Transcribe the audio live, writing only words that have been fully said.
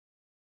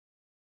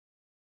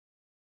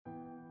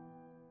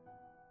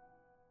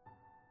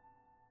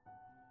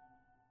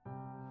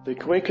The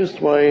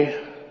quickest way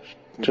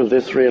to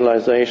this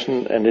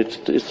realization, and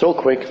it's so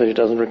quick that it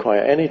doesn't require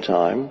any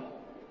time,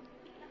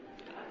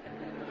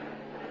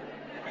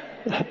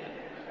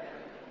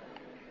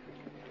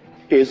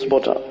 is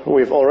what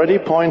we've already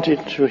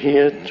pointed to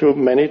here to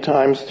many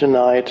times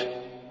tonight: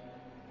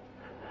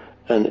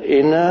 an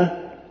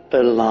inner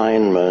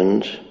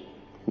alignment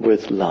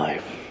with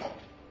life.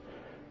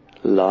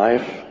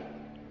 Life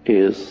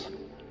is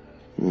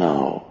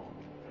now.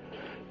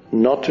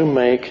 Not to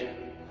make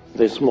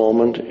this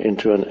moment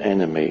into an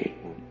enemy,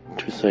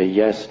 to say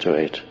yes to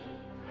it,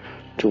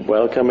 to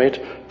welcome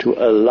it, to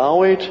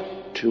allow it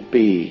to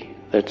be.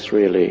 That's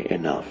really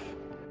enough.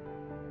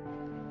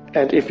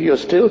 And if you're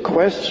still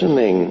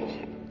questioning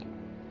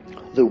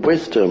the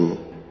wisdom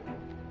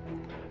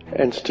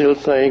and still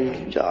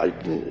saying,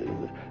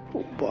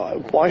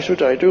 why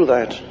should I do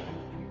that?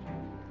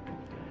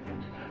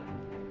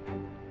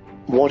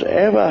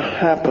 Whatever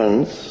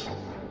happens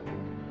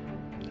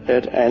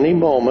at any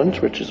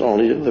moment, which is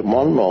only the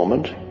one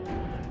moment,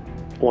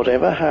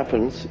 whatever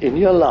happens in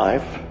your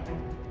life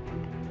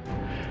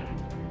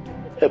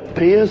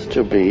appears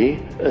to be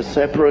a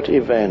separate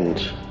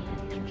event.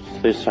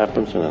 This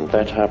happens and then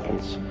that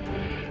happens.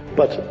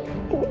 But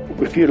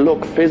if you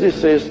look,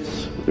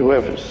 physicists who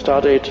have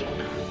studied,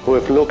 who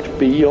have looked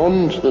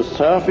beyond the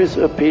surface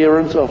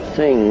appearance of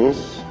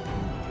things,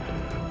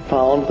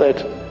 found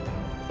that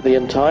the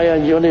entire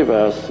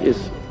universe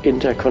is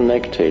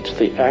interconnected.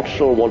 The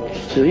actual, what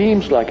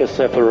seems like a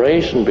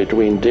separation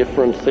between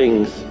different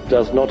things,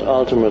 does not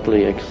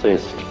ultimately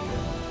exist.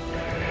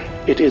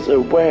 It is a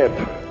web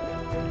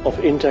of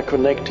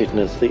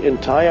interconnectedness. The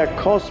entire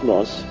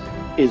cosmos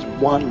is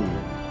one.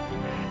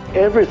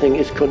 Everything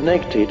is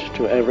connected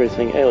to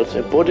everything else.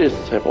 And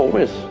Buddhists have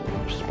always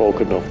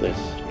spoken of this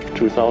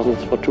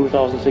for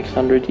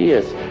 2,600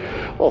 years,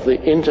 of the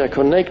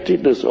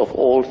interconnectedness of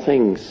all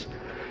things.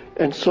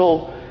 And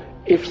so,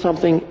 if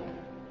something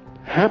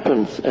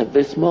happens at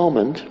this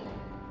moment,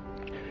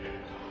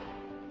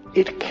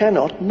 it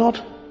cannot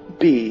not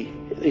be.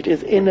 It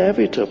is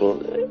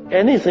inevitable.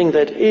 Anything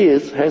that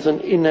is has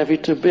an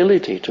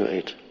inevitability to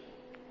it,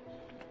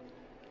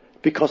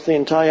 because the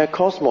entire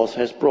cosmos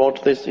has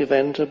brought this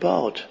event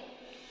about.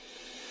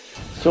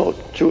 So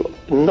to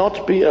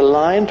not be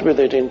aligned with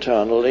it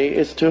internally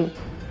is to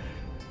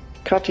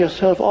cut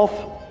yourself off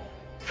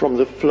from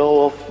the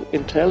flow of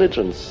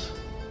intelligence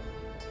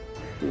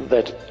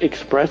that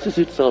expresses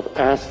itself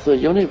as the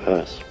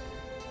universe.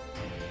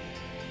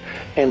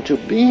 And to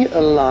be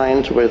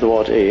aligned with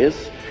what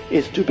is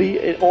to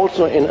be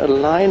also in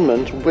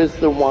alignment with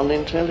the one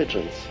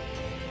intelligence,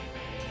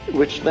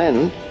 which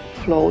then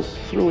flows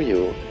through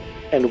you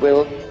and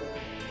will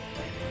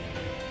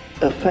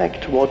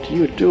affect what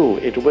you do.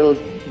 It will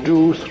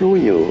do through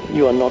you.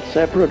 You are not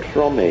separate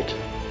from it.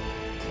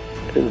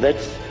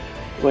 That's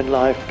when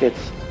life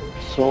gets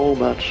so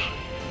much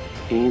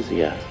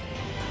easier.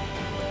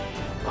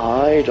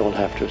 I don't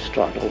have to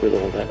struggle with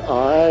all that.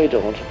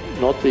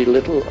 Not the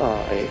little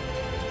I.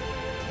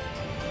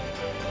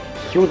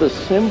 Through the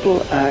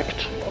simple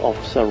act of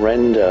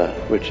surrender,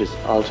 which is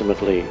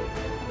ultimately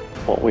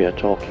what we are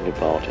talking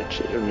about.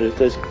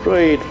 There's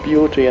great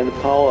beauty and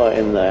power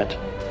in that.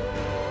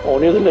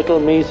 Only the little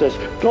me says,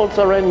 don't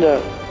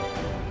surrender.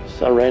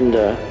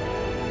 Surrender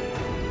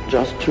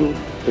just to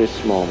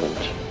this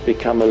moment.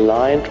 Become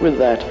aligned with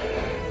that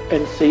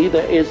and see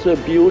there is a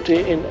beauty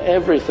in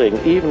everything,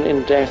 even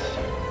in death.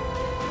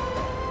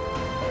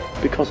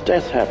 Because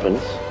death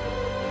happens,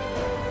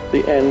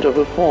 the end of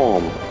a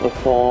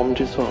form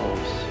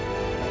dissolves.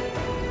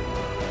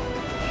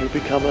 You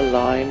become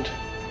aligned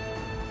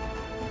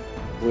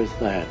with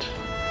that.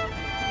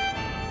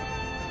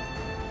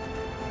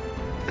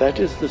 That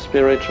is the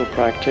spiritual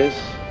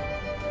practice.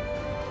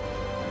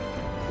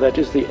 That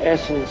is the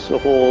essence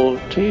of all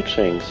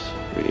teachings,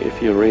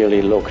 if you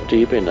really look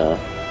deep enough,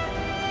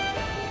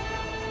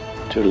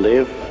 to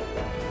live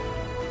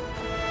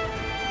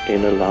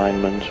in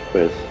alignment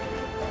with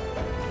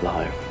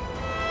life.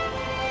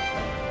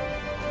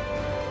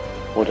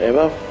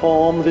 Whatever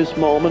form this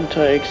moment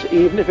takes,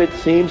 even if it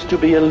seems to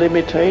be a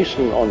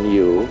limitation on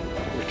you,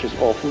 which is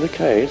often the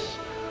case.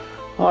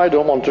 I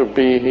don't want to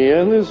be here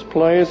in this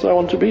place, I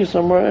want to be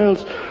somewhere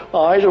else.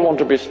 I don't want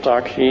to be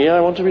stuck here, I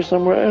want to be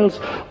somewhere else.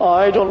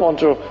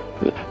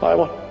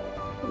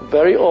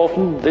 Very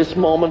often this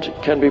moment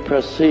can be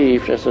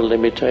perceived as a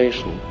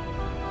limitation.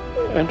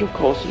 And of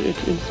course,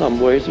 in some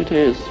ways it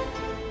is.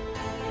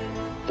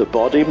 The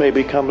body may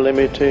become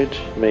limited,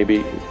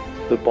 maybe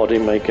the body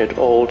may get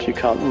old, you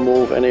can't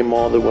move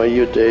anymore the way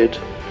you did.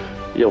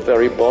 Your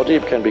very body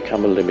can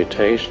become a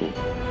limitation.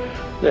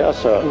 There are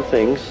certain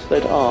things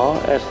that are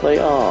as they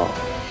are.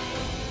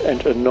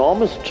 And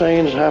enormous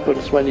change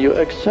happens when you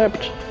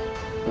accept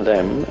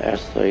them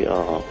as they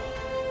are.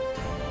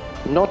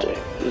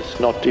 It's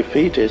not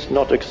defeatist,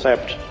 not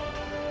accept,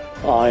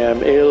 I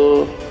am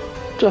ill,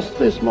 just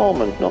this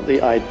moment, not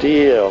the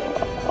idea of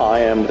I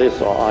am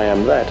this or I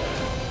am that.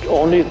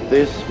 Only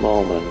this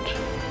moment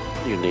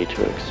you need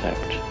to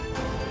accept.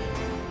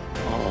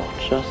 Oh,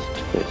 just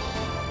this.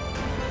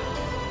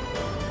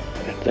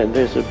 And then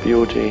there's a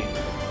beauty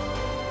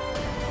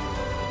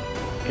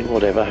in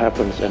whatever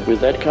happens, and with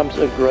that comes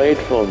a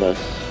gratefulness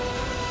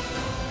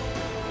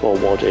for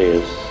what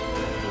is.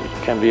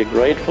 It can be a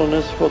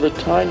gratefulness for the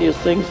tiniest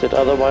things that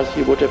otherwise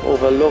you would have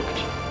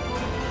overlooked.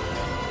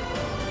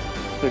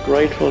 A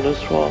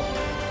gratefulness for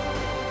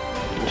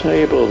the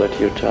table that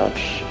you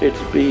touch,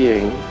 its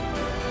being,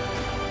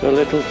 the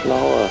little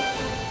flower,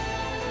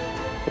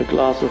 a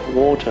glass of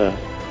water.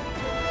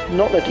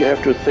 Not that you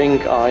have to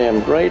think, I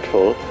am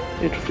grateful.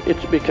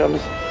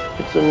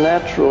 It's a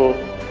natural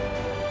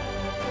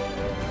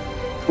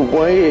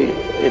way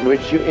in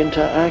which you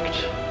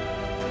interact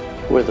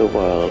with the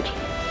world.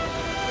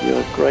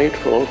 You're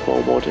grateful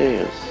for what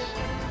is,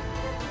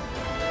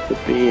 the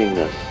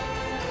beingness,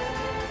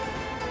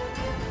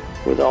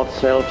 without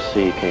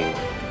self-seeking,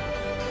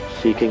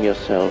 seeking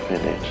yourself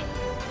in it.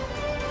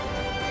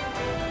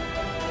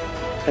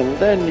 And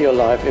then your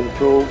life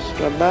improves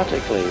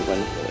dramatically when,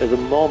 at the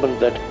moment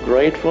that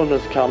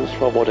gratefulness comes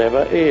for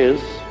whatever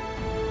is,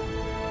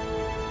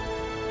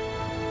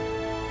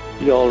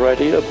 you're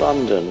already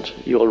abundant.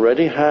 You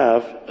already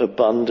have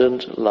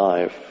abundant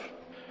life.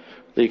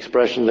 The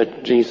expression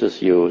that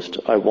Jesus used,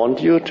 I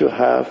want you to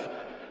have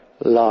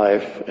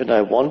life and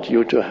I want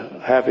you to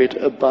have it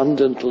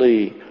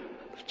abundantly.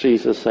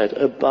 Jesus said,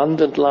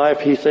 abundant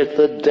life. He said,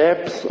 the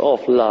depths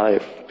of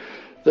life,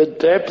 the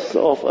depths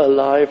of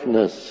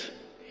aliveness.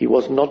 He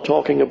was not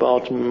talking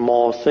about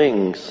more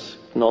things,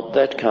 not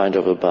that kind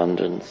of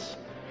abundance.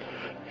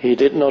 He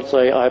did not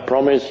say, I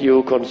promise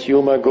you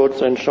consumer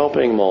goods and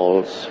shopping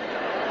malls.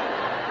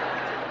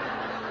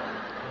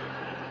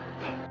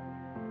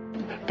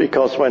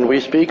 Because when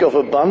we speak of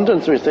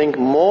abundance, we think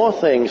more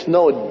things.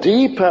 No,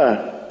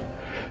 deeper.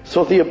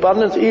 So the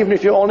abundance, even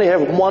if you only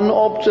have one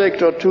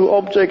object or two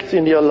objects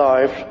in your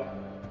life,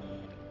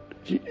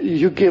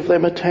 you give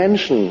them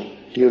attention.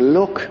 You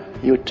look,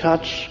 you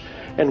touch,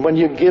 and when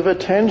you give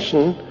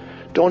attention,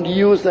 don't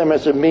use them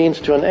as a means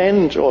to an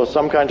end or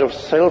some kind of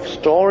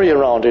self-story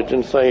around it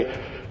and say,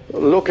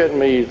 look at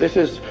me,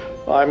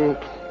 I'm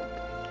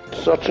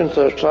such and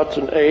such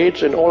an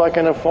age and all I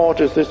can afford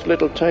is this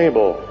little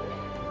table.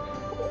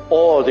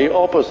 Or the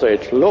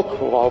opposite, look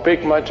how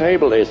big my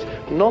table is.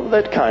 Not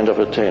that kind of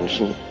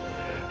attention.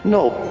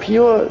 No,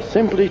 pure,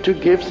 simply to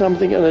give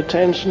something an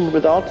attention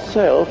without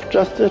self,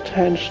 just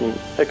attention.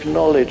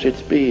 Acknowledge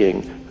its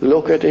being.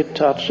 Look at it,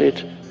 touch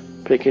it,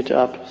 pick it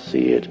up,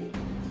 see it.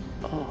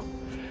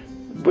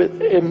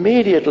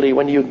 Immediately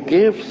when you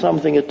give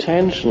something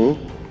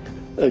attention,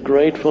 a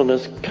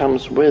gratefulness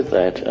comes with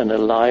that, an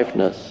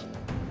aliveness.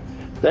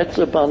 That's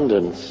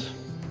abundance.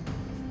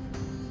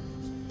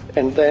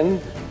 And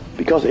then,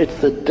 because it's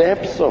the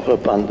depths of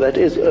abundance, that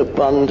is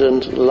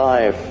abundant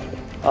life.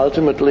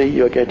 Ultimately,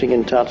 you're getting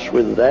in touch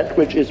with that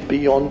which is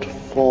beyond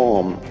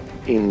form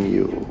in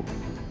you.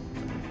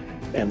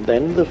 And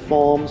then the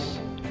forms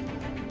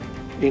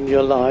in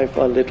your life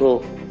are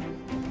little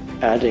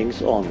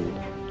addings on,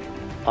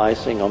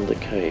 icing on the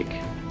cake.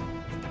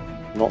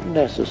 Not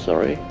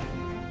necessary,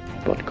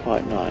 but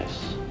quite nice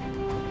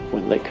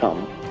when they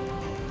come.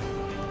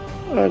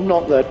 And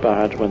not that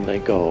bad when they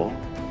go.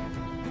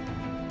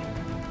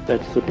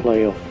 That's the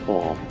play of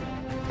form,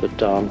 the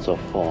dance of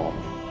form.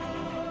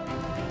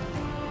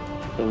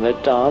 And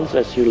that dance,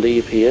 as you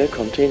leave here,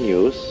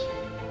 continues.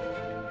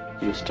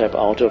 You step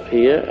out of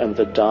here and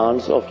the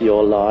dance of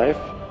your life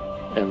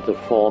and the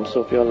forms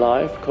of your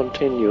life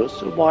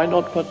continues. Why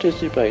not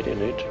participate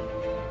in it?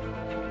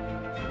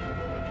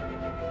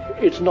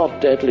 It's not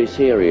deadly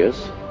serious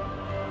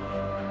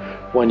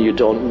when you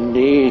don't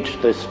need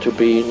this to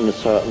be in a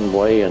certain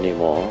way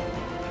anymore.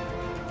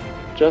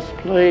 Just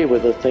play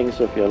with the things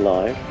of your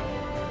life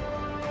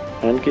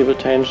and give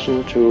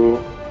attention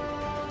to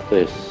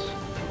this.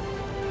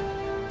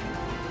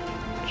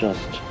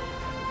 Just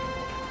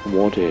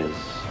what is.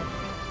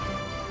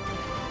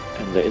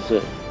 And there is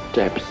a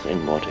depth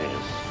in what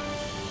is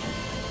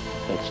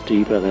that's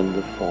deeper than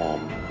the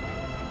form.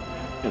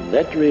 And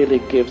that really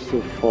gives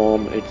the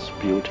form its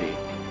beauty,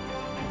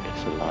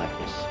 its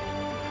aliveness.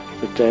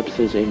 The depth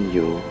is in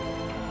you.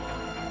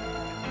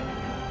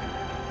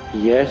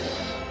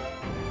 Yes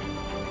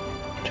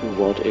to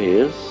what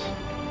is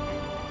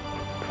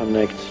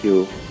connects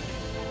you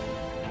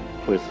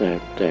with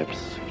that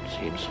depth. It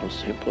seems so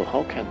simple.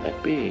 How can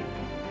that be?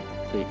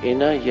 The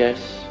inner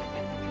yes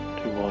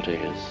to what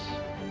is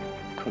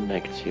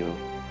connects you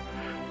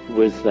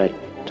with that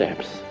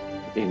depth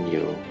in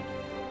you.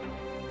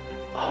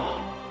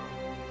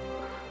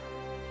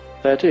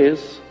 That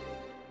is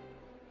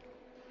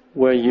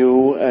where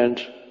you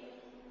and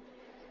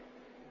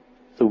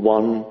the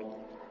one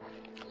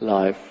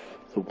life,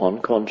 the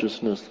one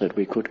consciousness that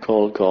we could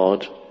call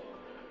God,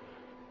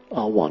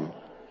 are one.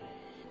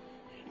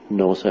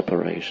 No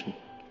separation.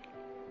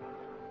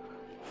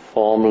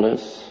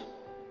 Formless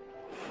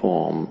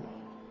form.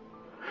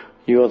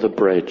 You are the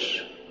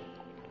bridge.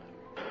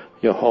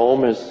 Your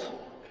home is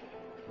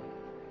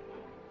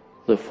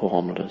the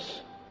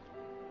formless.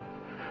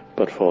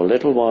 But for a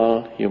little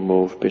while you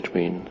move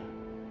between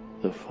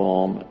the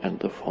form and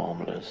the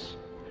formless.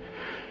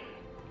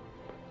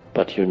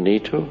 But you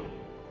need to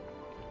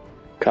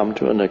come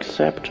to an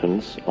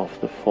acceptance of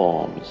the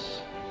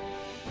forms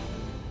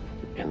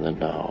in the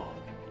now.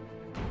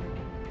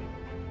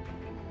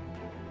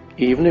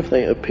 Even if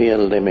they appear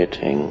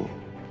limiting,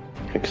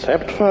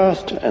 accept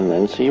first and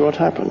then see what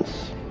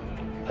happens.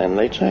 Then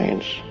they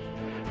change.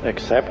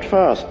 Accept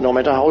first, no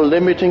matter how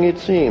limiting it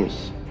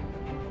seems.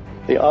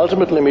 The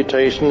ultimate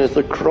limitation is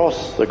the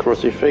cross, the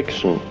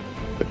crucifixion.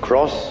 The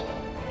cross.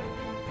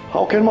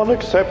 How can one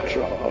accept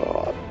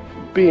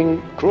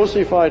being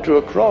crucified to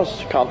a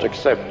cross? Can't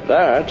accept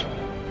that.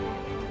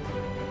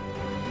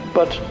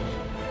 But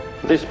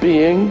this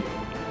being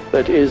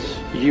that is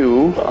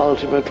you,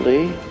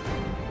 ultimately,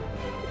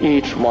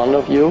 each one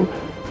of you,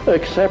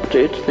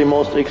 accepted the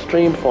most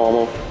extreme form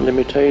of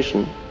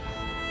limitation.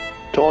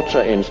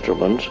 Torture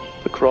instrument,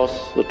 the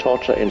cross, the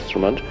torture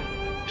instrument,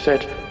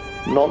 said,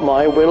 not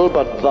my will,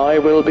 but thy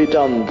will be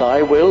done.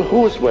 Thy will,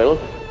 whose will?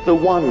 The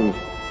one.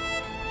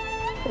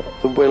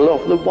 The will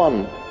of the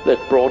one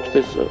that brought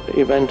this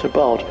event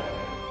about.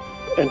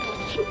 And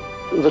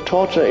the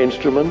torture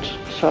instrument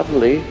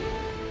suddenly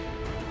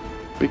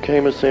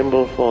became a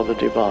symbol for the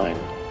divine.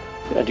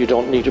 And you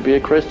don't need to be a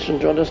Christian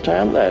to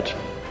understand that.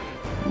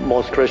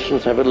 Most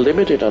Christians have a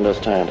limited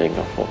understanding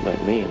of what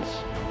that means.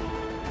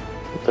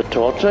 The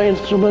torture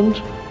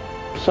instrument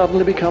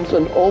suddenly becomes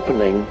an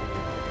opening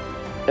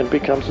and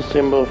becomes a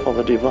symbol for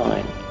the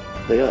divine.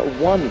 They are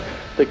one.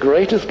 The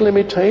greatest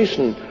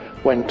limitation,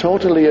 when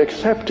totally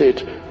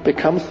accepted,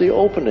 becomes the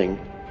opening.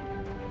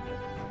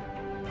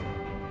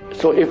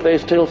 So if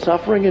there's still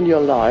suffering in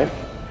your life,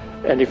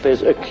 and if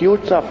there's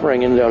acute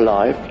suffering in your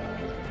life,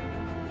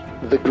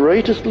 the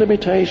greatest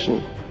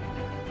limitation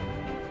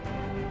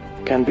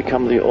can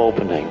become the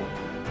opening.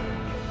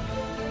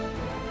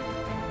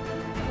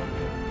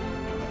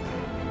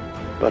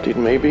 But it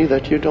may be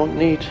that you don't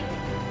need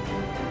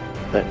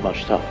that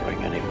much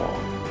suffering anymore.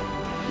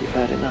 You've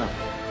had enough.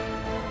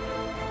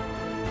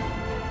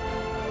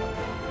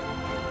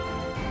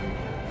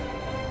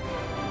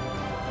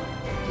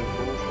 The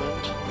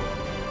movement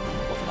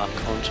of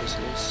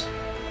unconsciousness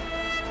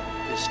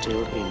is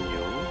still in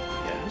you,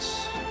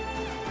 yes.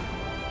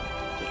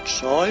 The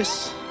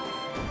choice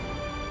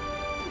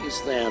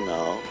is there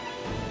now.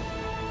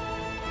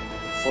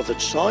 For the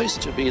choice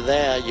to be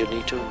there, you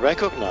need to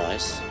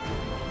recognize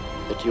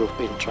that you've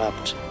been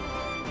trapped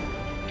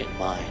in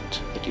mind,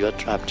 that you are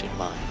trapped in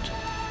mind.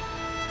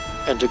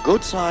 And a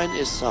good sign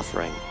is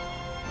suffering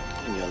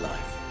in your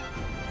life.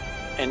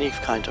 Any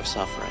kind of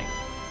suffering.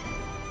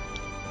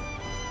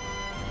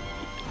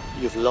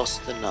 You've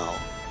lost the now.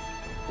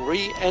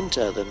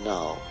 Re-enter the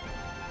now.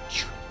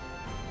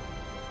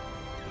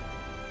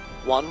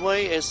 One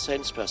way is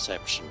sense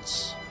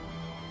perceptions.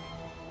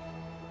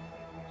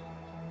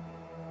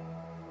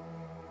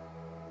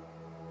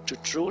 To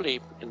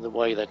truly, in the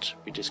way that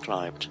we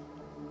described,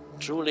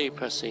 truly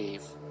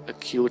perceive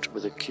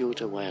with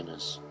acute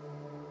awareness.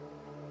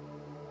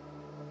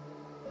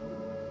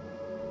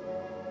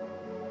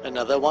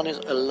 Another one is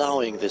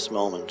allowing this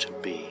moment to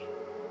be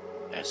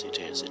as it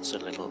is. It's a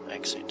little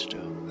exit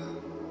too.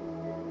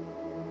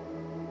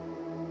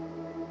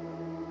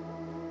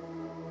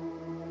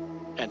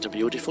 And the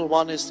beautiful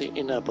one is the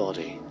inner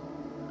body,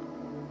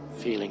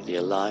 feeling the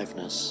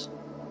aliveness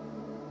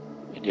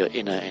in your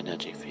inner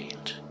energy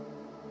field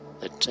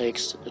that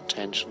takes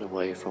attention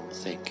away from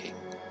thinking.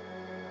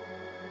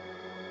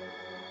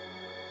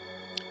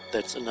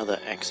 That's another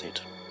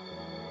exit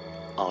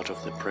out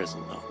of the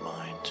prison of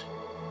mind.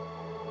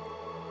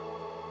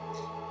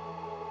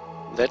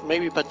 That may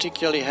be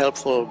particularly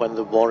helpful when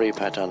the worry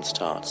pattern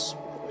starts,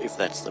 if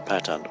that's the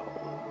pattern.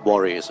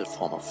 Worry is a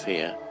form of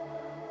fear.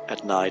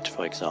 At night,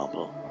 for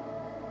example.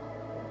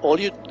 All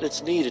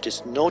that's needed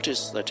is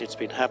notice that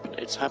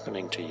it's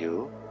happening to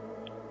you.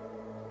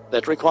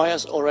 That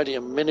requires already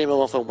a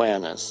minimum of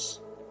awareness.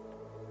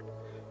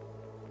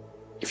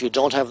 If you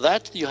don't have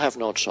that, you have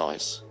no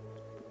choice.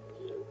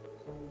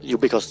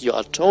 Because you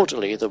are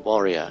totally the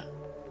warrior.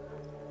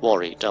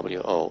 Worry,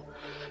 W-O.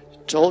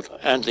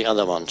 And the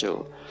other one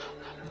too.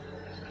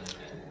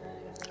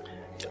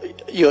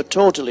 You're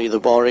totally the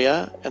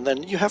warrior, and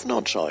then you have no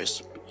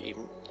choice.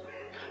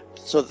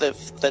 So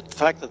that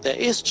fact that there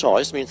is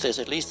choice means there's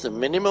at least the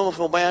minimum of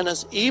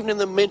awareness, even in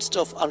the midst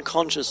of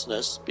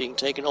unconsciousness being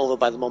taken over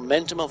by the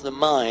momentum of the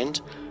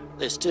mind.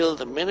 There's still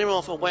the minimum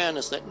of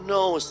awareness that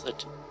knows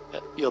that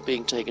you're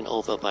being taken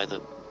over by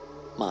the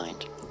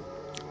mind.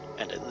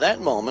 And at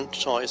that moment,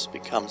 choice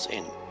becomes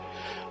in.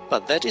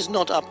 But that is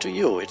not up to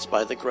you. It's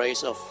by the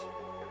grace of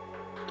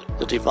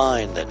the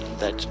divine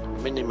that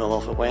minimum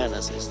of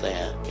awareness is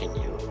there in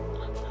you.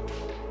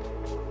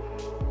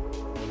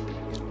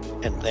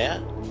 And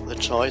there, the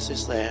choice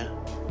is there.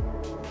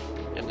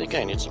 And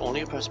again, it's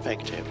only a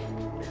perspective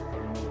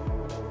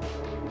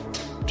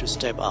to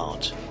step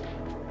out.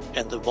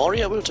 And the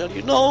warrior will tell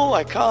you, no,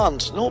 I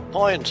can't, no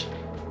point.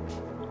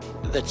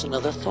 That's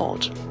another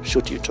thought.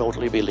 Should you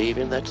totally believe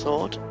in that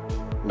thought?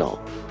 No.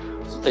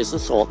 There's a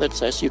thought that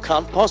says you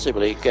can't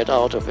possibly get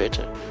out of it.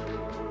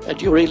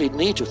 And you really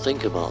need to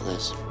think about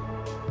this.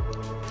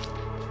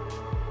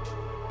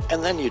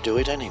 and then you do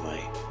it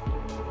anyway.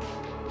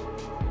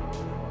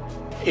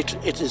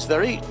 It is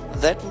very,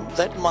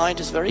 that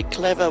mind is very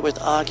clever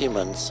with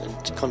arguments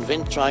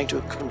and trying to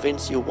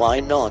convince you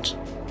why not,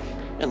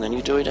 and then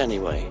you do it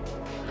anyway.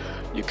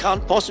 You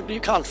can't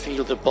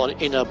feel the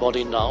inner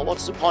body now.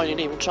 What's the point in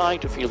even trying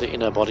to feel the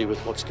inner body with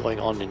what's going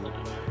on in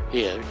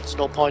here? There's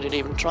no point in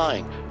even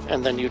trying,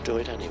 and then you do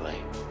it anyway.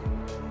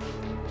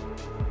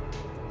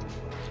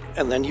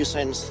 And then you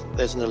sense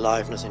there's an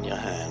aliveness in your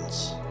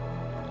hands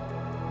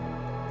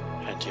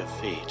and your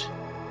feet.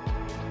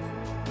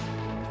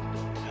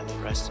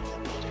 Rest of the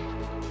body.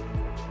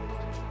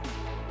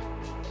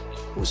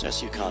 Who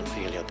says you can't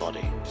feel your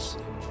body?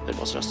 It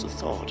was just a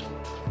thought.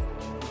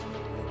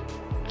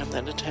 And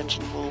then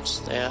attention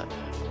moves there.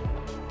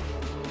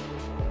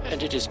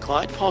 And it is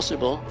quite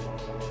possible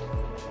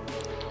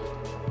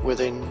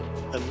within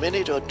a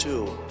minute or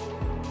two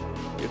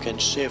you can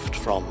shift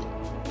from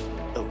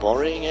a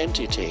worrying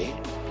entity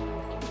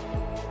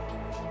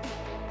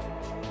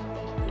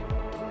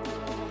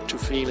to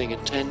feeling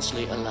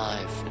intensely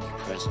alive and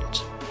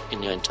present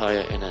in your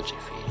entire energy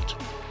field.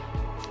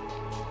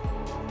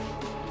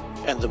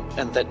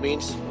 And that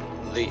means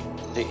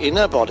the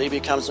inner body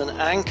becomes an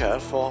anchor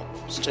for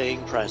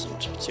staying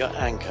present. It's your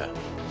anchor.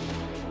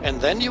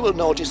 And then you will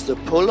notice the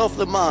pull of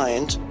the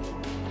mind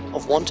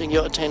of wanting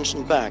your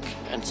attention back,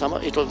 and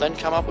it'll then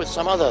come up with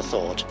some other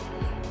thought.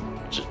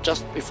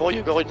 Just before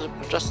you go in,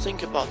 just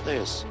think about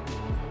this.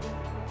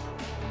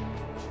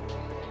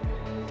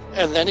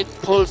 And then it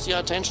pulls your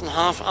attention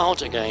half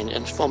out again,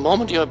 and for a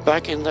moment you're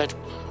back in that.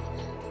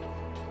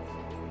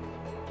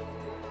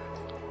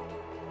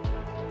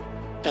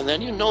 And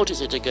then you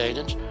notice it again,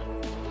 and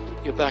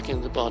you're back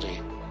in the body.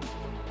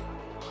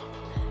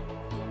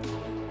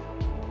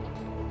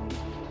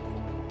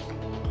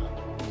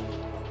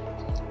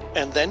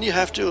 And then you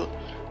have to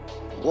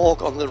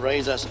walk on the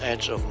razor's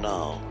edge of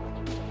now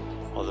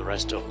for the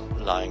rest of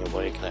lying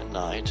awake that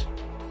night.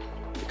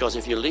 Because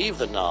if you leave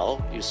the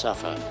now, you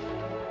suffer.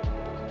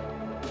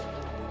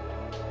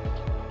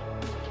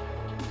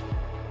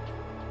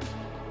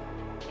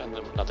 And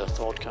then another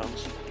thought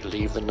comes, you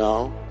leave the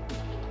now.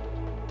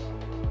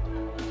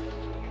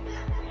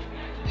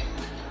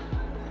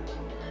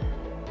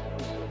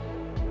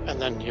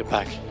 And then you're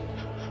back.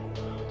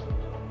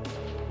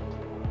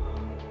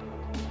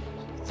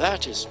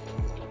 That is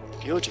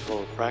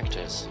beautiful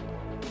practice.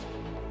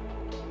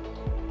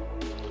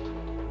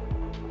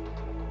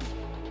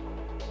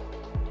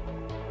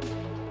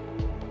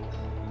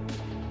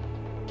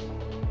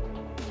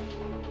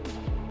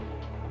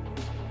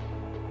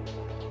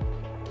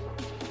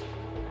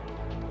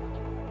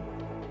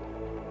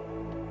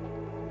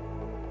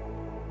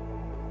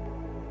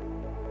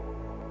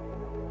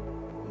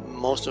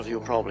 Most of you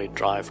probably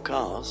drive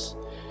cars.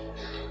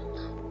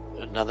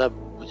 Another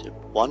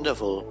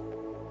wonderful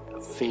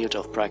field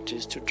of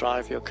practice to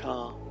drive your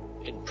car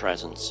in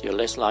presence. You're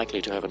less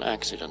likely to have an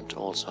accident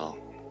also.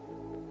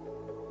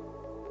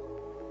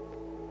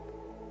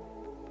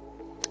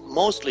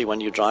 Mostly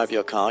when you drive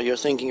your car, you're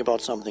thinking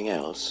about something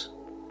else.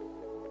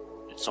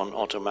 It's on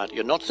automatic.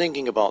 You're not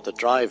thinking about the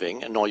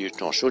driving, and nor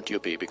should you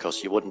be,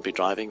 because you wouldn't be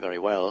driving very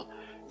well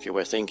if you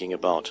were thinking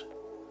about.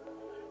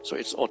 So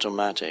it's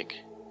automatic.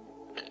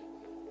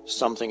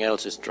 Something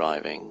else is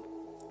driving.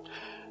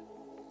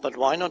 But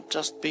why not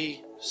just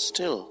be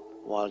still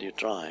while you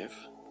drive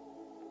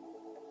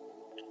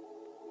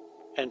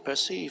and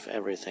perceive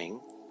everything,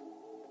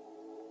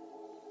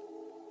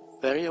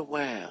 very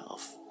aware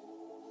of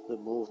the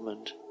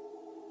movement,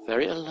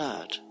 very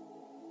alert.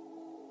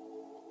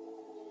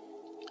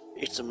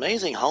 It's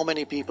amazing how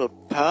many people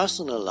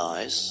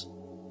personalize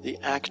the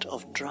act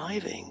of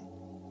driving.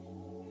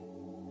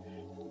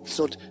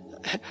 So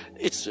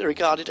it's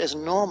regarded as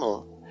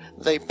normal.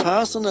 They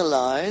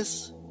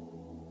personalize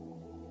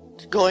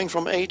going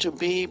from A to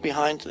B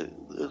behind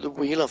the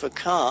wheel of a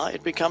car.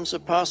 It becomes a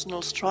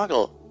personal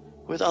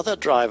struggle with other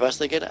drivers.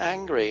 They get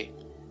angry.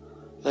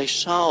 They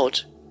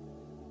shout.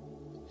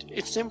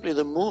 It's simply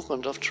the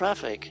movement of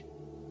traffic.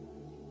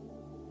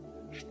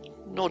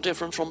 No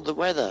different from the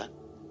weather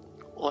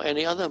or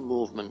any other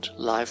movement,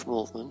 life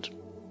movement.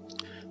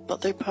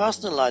 But they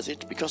personalize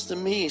it because the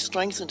me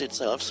strengthened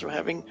itself through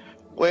having,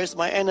 where's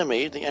my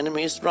enemy? The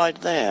enemy is right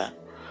there.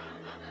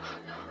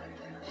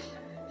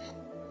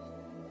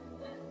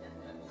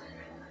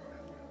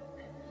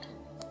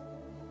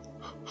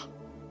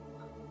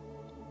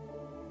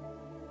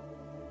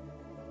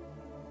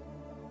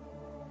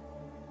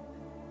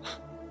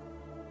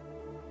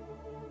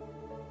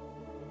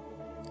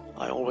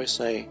 I always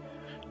say,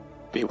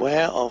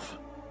 beware of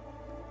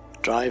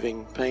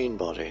driving pain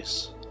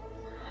bodies.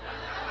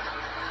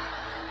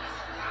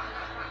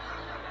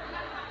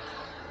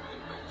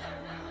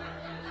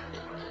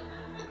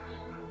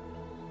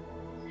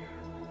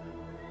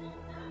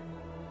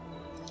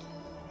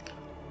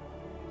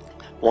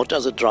 What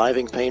does a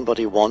driving pain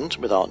body want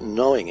without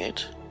knowing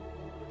it?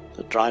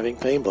 The driving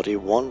pain body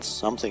wants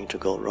something to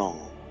go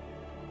wrong,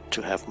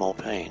 to have more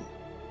pain.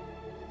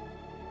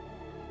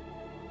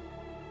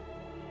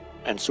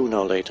 And sooner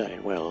or later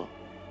it will.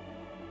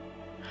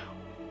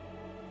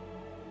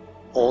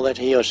 All that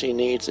he or she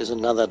needs is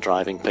another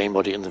driving pain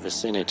body in the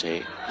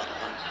vicinity.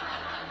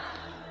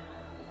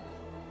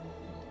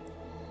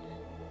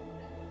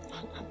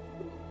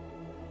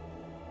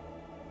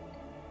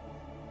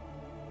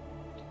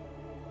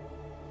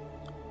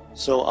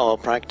 So our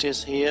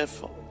practice here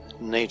for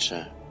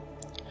nature,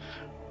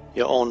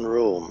 your own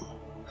room,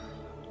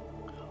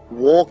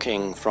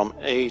 walking from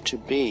A to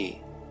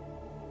B,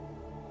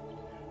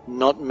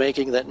 not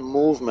making that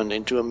movement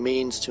into a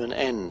means to an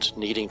end,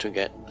 needing to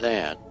get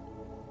there.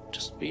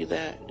 Just be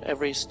there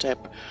every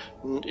step.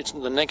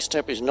 The next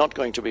step is not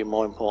going to be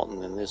more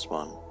important than this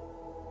one.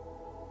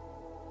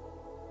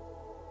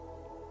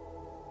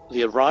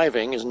 The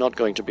arriving is not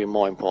going to be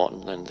more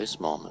important than this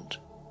moment.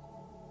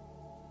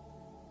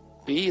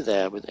 Be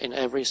there within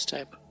every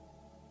step.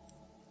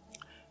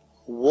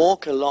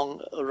 Walk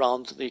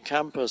around the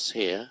campus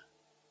here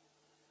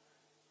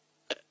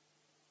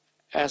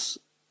as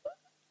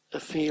a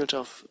field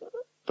of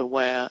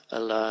aware,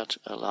 alert,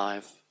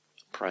 alive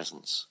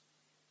presence,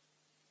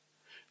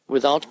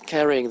 without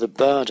carrying the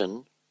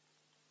burden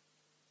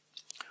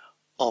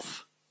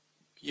of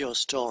your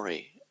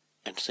story,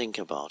 and think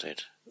about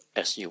it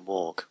as you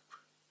walk.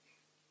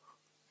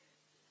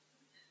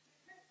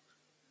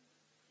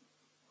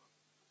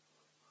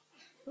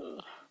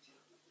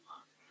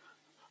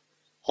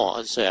 Or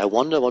I say, I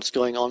wonder what's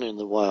going on in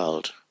the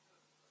world.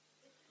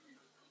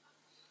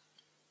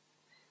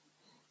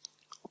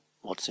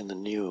 What's in the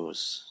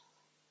news?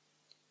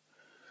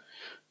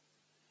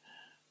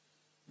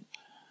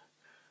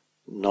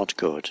 Not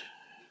good.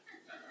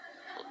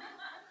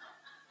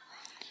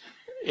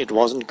 It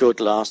wasn't good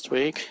last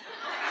week.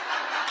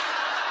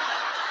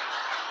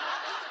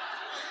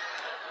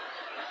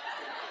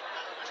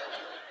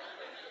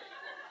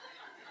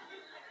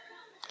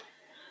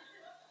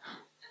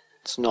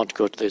 It's not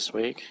good this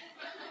week.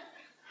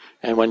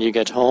 And when you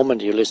get home and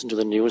you listen to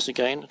the news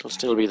again, it'll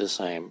still be the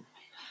same.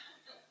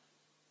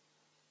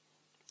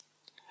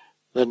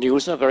 The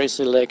news are very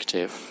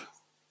selective.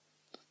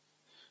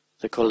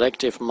 The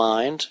collective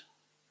mind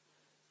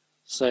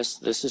says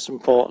this is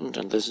important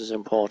and this is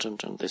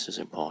important and this is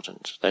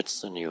important. That's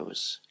the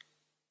news.